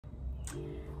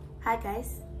Hi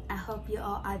guys, I hope you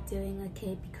all are doing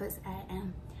okay because I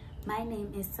am. My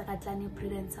name is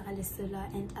Prudence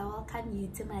and I welcome you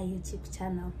to my YouTube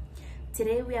channel.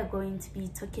 Today we are going to be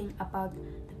talking about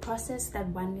the process that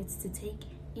one needs to take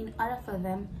in order for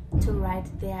them to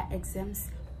write their exams,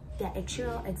 their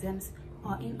actuarial exams,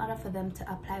 or in order for them to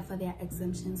apply for their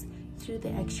exemptions through the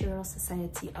Actuarial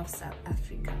Society of South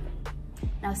Africa.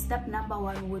 Now, step number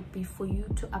one would be for you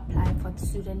to apply for the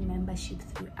student membership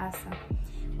through ASSA.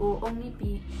 We'll only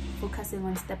be focusing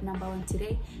on step number one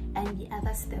today, and the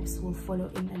other steps will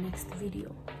follow in the next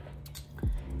video.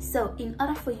 So, in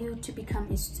order for you to become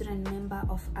a student member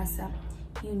of ASSA,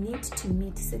 you need to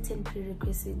meet certain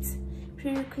prerequisites.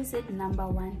 Prerequisite number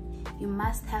one, you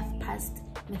must have passed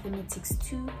Mathematics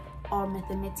 2 or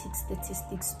Mathematics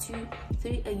Statistics 2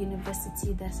 through a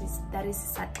university that is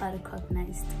SACLA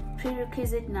recognized.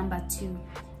 Prerequisite number two,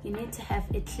 you need to have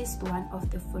at least one of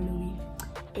the following: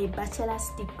 a bachelor's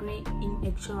degree in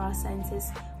actuarial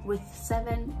sciences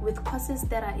with courses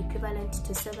that are equivalent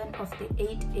to 7 of the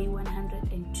 8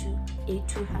 A100 and 2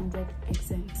 A200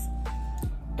 exams,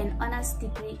 an honors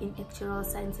degree in actuarial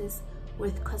sciences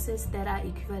with courses that are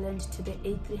equivalent to the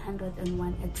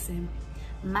A301 exam,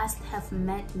 must have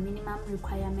met minimum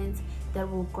requirements that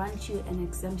will grant you an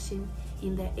exemption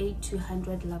in the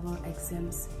A200 level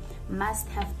exams, must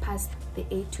have passed the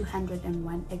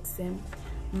A201 exam,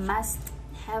 must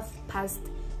have passed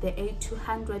the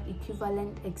A200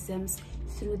 equivalent exams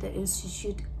through the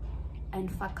Institute and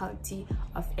Faculty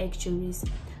of Actuaries,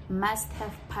 must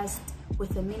have passed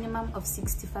with a minimum of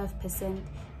 65%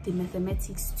 the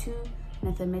Mathematics 2,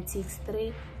 Mathematics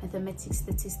 3, Mathematics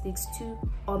Statistics 2,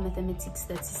 or Mathematics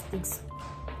Statistics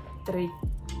 3.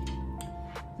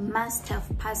 Must have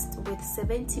passed with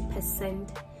 70%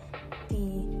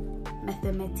 the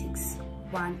Mathematics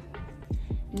 1.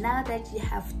 Now that you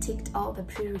have ticked all the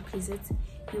prerequisites,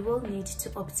 you will need to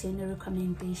obtain a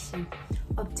recommendation.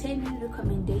 Obtaining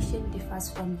recommendation differs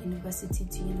from university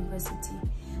to university.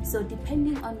 So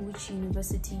depending on which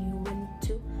university you went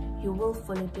to, you will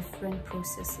follow different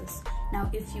processes. Now,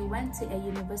 if you went to a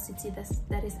university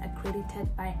that is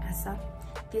accredited by ASSA,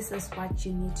 this is what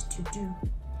you need to do.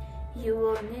 You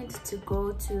will need to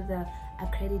go to the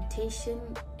accreditation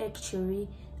actuary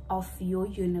of your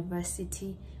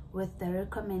university with the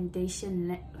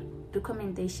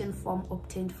recommendation form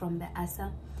obtained from the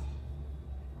ASSA,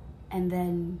 and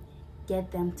then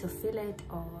get them to fill it,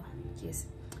 or yes.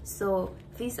 So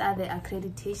these are the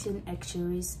accreditation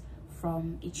actuaries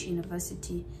from each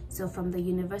university. So from the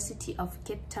University of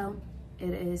Cape Town,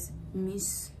 it is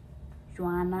Miss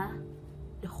Joanna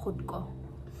Lekgutko.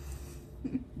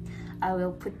 I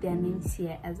will put their names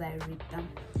here as I read them.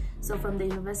 So from the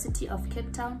University of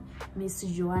Cape Town, Miss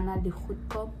Joanna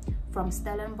Lekgutko. From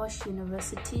Stellenbosch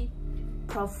University,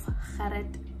 Prof.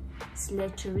 Gerrit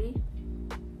Slattery.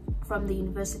 From the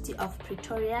University of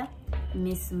Pretoria,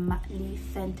 Miss Matley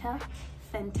Venter.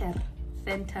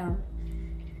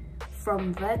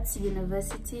 From Wits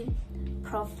University,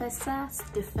 Professor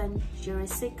Stephen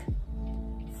Jurisic.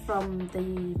 From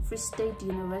the Free State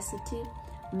University,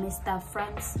 Mr.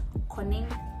 Franz Koning.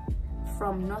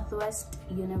 From Northwest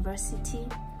University,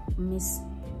 Miss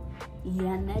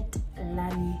Janet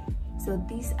Lani. So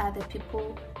these are the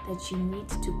people that you need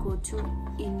to go to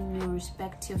in your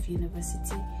respective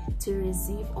university to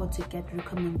receive or to get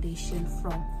recommendation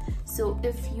from. So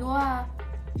if you are,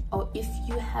 or if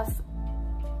you have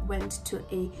went to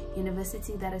a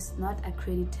university that is not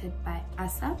accredited by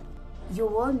ASSA, you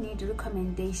will need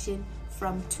recommendation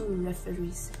from 2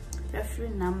 referees. Referee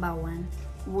number 1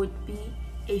 would be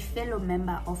a fellow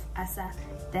member of ASSA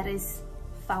that is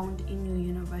found in your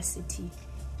university.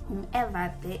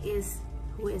 Whomever there is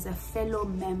who is a fellow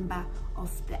member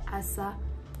of the ASSA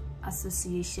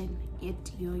association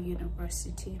at your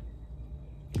university.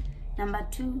 Number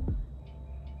 2,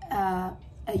 a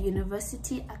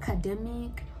university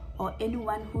academic or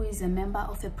anyone who is a member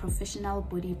of a professional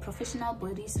body. Professional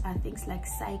bodies are things like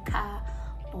SAICA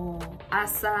or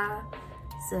ASSA.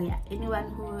 So yeah, anyone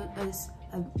who is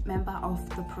a member of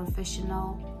the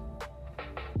professional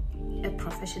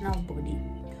body,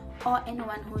 or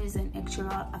anyone who is an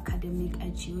actuarial academic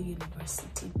at your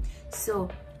university. So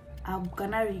I'm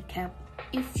gonna recap.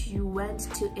 If you went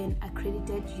to an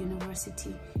accredited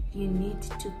university, you need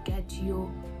to get your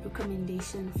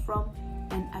recommendation from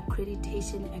an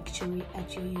accreditation actuary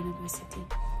at your university.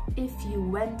 If you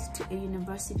went to a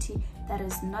university that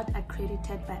is not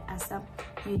accredited by ASSA,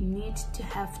 you need to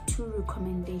have 2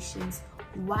 recommendations: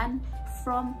 1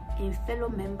 from a fellow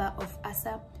member of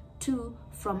ASSA, 2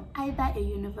 from either a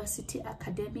university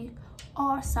academic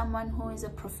or someone who is a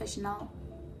professional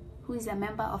who is a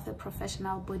member of a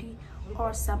professional body,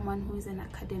 or someone who is an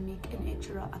academic, an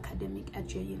actuarial academic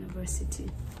at your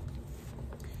university.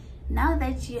 Now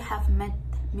that you have met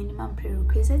minimum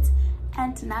prerequisites,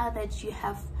 and now that you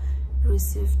have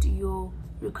received your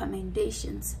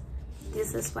recommendations,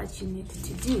 this is what you need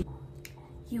to do.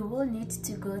 You will need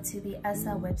to go to the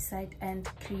ASSA website and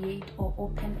create or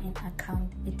open an account,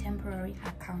 a temporary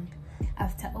account.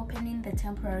 After opening the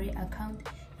temporary account,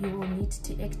 you will need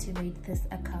to activate this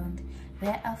account.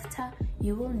 Thereafter,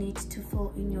 you will need to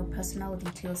fill in your personal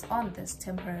details on this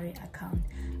temporary account.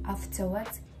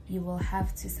 Afterwards, you will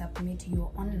have to submit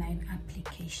your online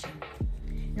application.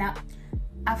 Now,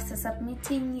 after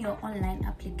submitting your online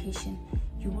application,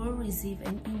 you will receive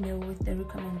an email with the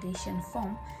recommendation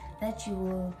form that you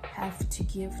will have to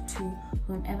give to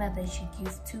whomever that you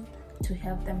give to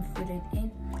help them fill it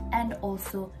in, and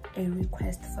also a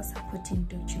request for supporting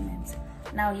documents.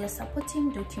 Now, your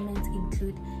supporting documents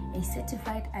include a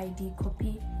certified ID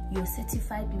copy, your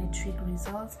certified matric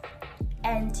results,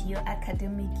 and your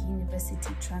academic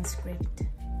university transcript.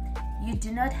 You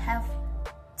do not have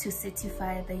to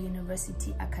certify the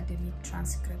university academic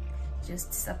transcript,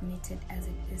 just submit it as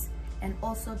it is. And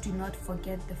also do not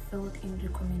forget the filled in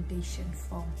recommendation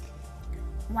form.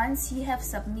 Once you have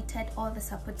submitted all the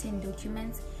supporting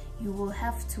documents, you will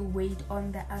have to wait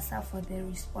on the ASSA for their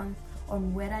response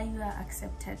on whether you are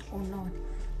accepted or not.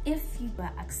 If you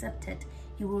are accepted,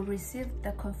 you will receive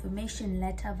the confirmation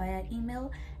letter via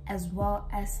email, as well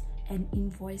as an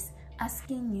invoice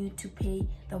asking you to pay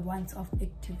the once-off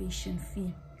activation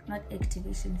fee. Not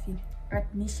activation fee,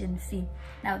 admission fee.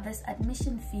 Now, this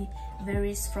admission fee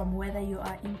varies from whether you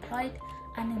are employed,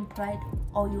 unemployed,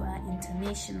 or you are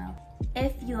international.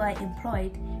 If you are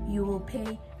employed, you will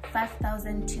pay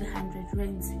 5,200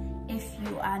 rands. If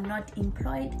you are not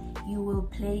employed, you will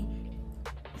pay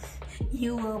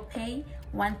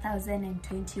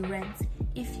 1,020 rands.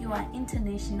 If you are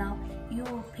international, you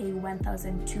will pay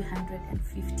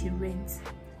 1,250 rands.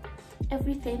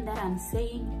 Everything that I'm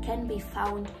saying can be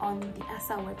found on the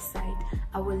ASSA website.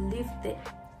 I will leave the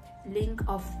link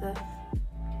of the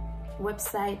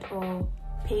website or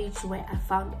page where I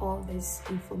found all this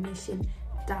information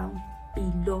down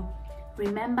below.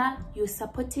 Remember, your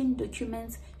supporting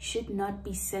documents should not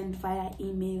be sent via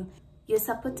email. Your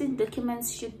supporting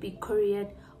documents should be couriered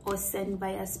or sent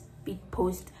via speed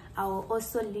post. I will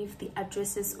also leave the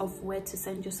addresses of where to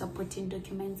send your supporting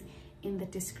documents in the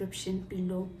description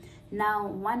below. Now,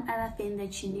 one other thing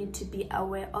that you need to be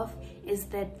aware of is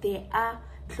that there are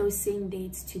closing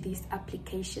dates to these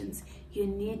applications. You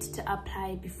need to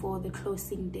apply before the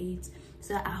closing dates.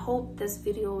 So I hope this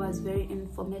video was very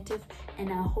informative,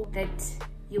 and I hope that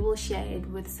you will share it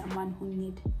with someone who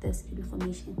needs this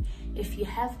information. If you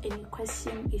have any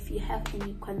questions, if you have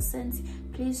any concerns,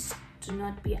 please do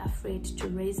not be afraid to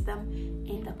raise them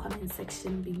in the comment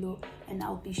section below, and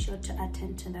I'll be sure to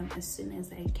attend to them as soon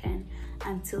as I can.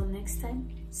 Until next time,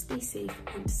 stay safe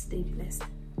and stay blessed.